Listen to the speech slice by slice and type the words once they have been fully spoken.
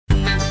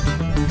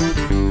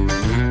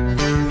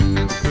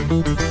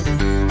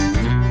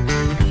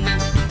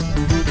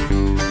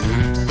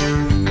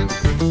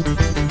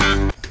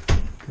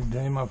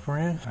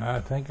friends.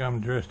 I think I'm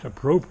dressed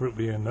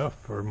appropriately enough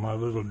for my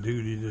little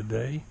duty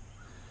today.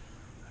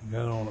 I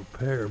got on a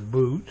pair of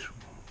boots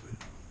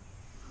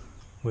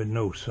with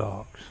no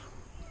socks.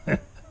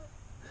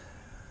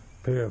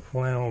 Pair of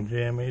flannel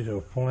jammies,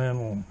 a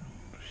flannel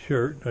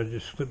shirt I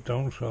just slipped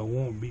on so I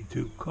won't be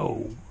too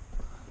cold.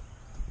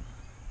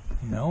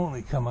 And I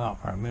only come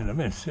out for a minute. I've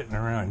been sitting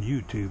around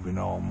YouTubing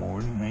all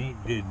morning. I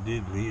ain't did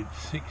diddly.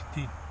 It's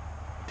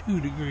 62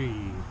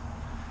 degrees.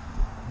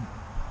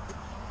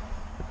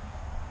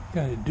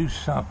 Got to do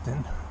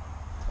something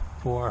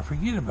before I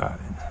forget about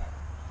it.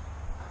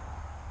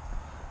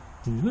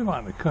 You live out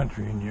in the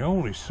country and your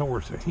only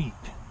source of heat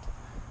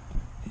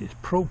is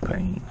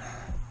propane.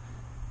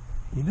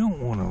 You don't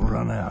want to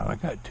run out. I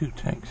got 2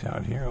 tanks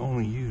out here. I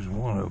only use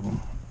one of them.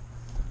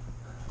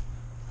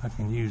 I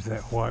can use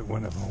that white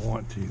one if I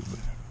want to, but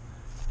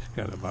it's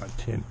got about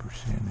 10%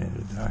 in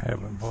it. I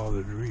haven't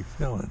bothered to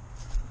refill it.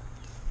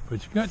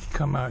 But you got to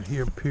come out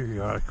here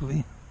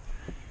periodically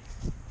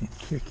and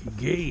check your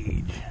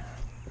gauge.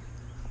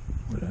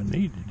 What I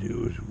need to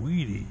do is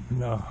weed eat.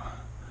 No,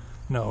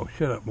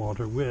 shut up,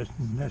 Walter.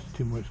 That's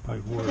too much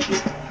like work.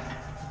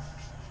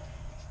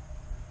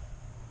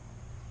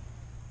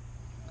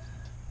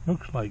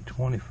 Looks like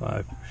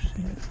 25%.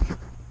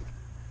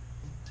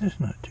 That's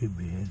not too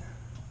bad.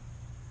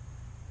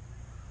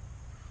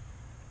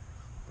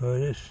 But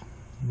it's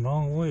a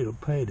long way to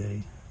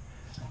payday.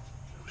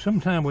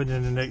 Sometime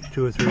within the next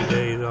 2 or 3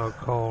 days, I'll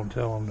call and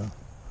tell them to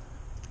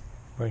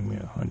bring me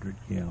 100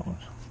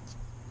 gallons.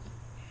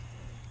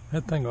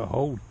 That thing will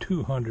hold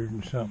 200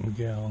 and something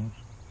gallons.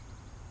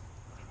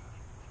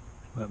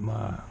 But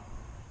my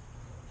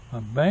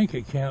bank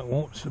account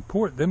won't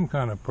support them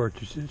kind of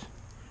purchases.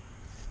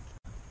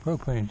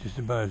 Propane is just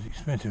about as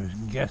expensive as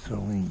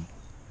gasoline.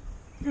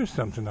 Here's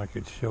something I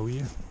could show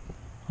you.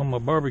 On my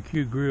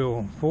barbecue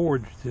grill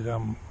forge that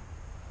I'm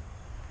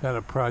got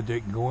a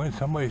project going,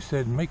 somebody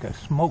said make a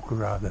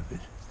smoker out of it.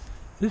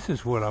 This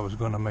is what I was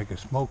going to make a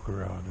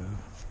smoker out of.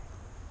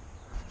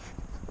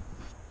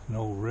 An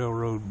old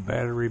railroad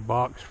battery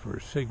box for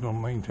a signal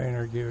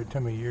maintainer gave it to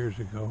me years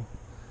ago.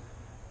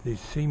 These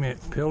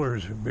cement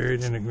pillars are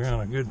buried in the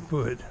ground a good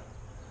foot.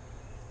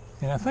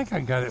 And I think I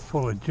got it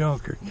full of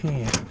junk or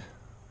cans.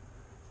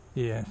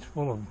 Yeah, it's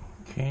full of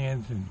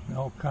cans and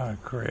all kind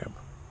of crap.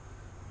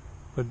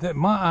 But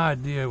my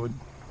idea would,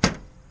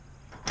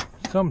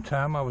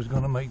 sometime I was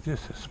going to make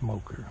this a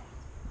smoker.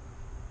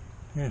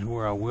 Here's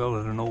where I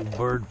welded an old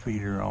bird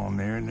feeder on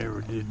there and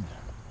never did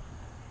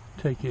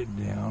take it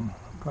down.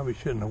 Probably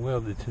shouldn't have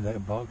welded to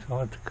that box. I'll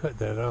have to cut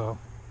that off.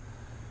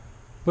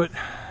 But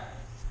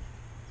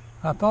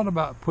I thought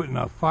about putting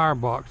a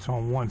firebox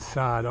on one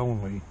side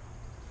only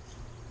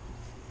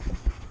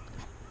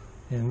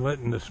and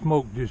letting the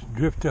smoke just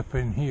drift up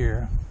in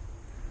here.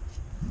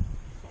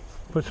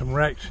 Put some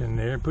racks in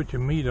there, put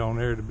your meat on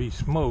there to be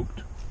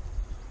smoked.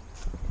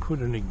 Put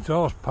an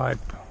exhaust pipe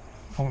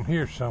on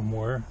here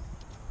somewhere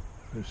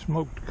for the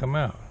smoke to come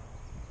out.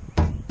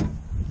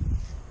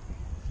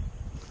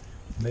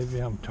 Maybe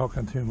I'm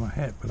talking through my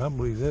hat, but I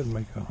believe that'd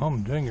make a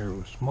humdinger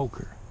of a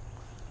smoker.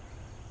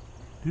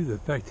 Due to the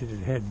fact that it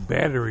had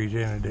batteries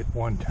in it at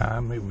one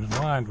time, it was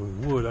lined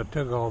with wood. I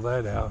took all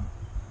that out.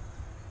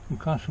 I'm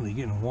constantly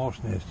getting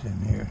wasp nests in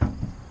here.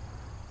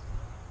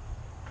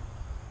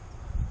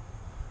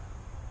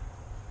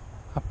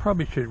 I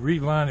probably should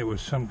reline it with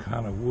some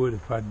kind of wood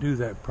if I do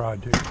that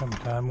project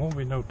sometime. Won't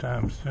be no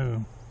time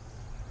soon.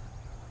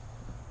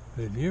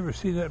 But if you ever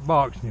see that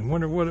box and you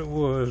wonder what it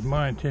was,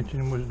 my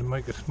intention was to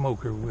make a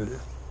smoker with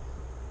it.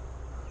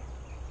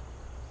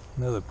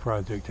 Another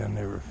project I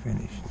never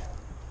finished.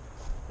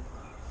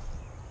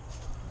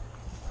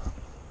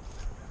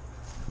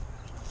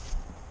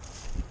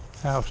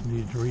 House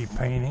needs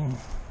repainting.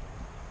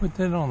 Put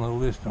that on the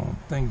list on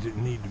things that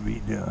need to be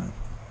done.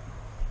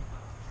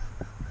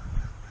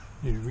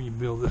 Need to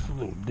rebuild this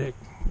little deck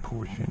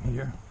portion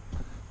here.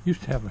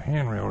 Used to have a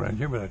handrail around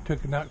here, but I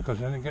took it out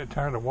because I got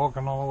tired of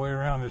walking all the way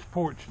around this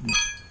porch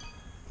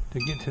to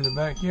get to the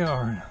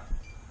backyard.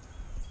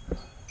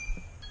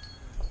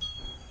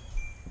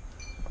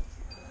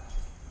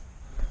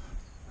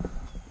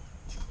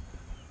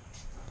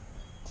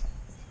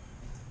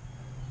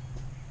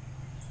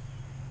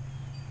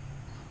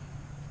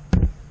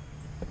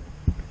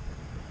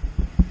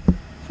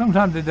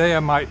 Sometime today I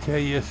might tell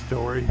you a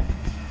story.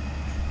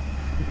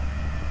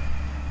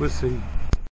 We'll see.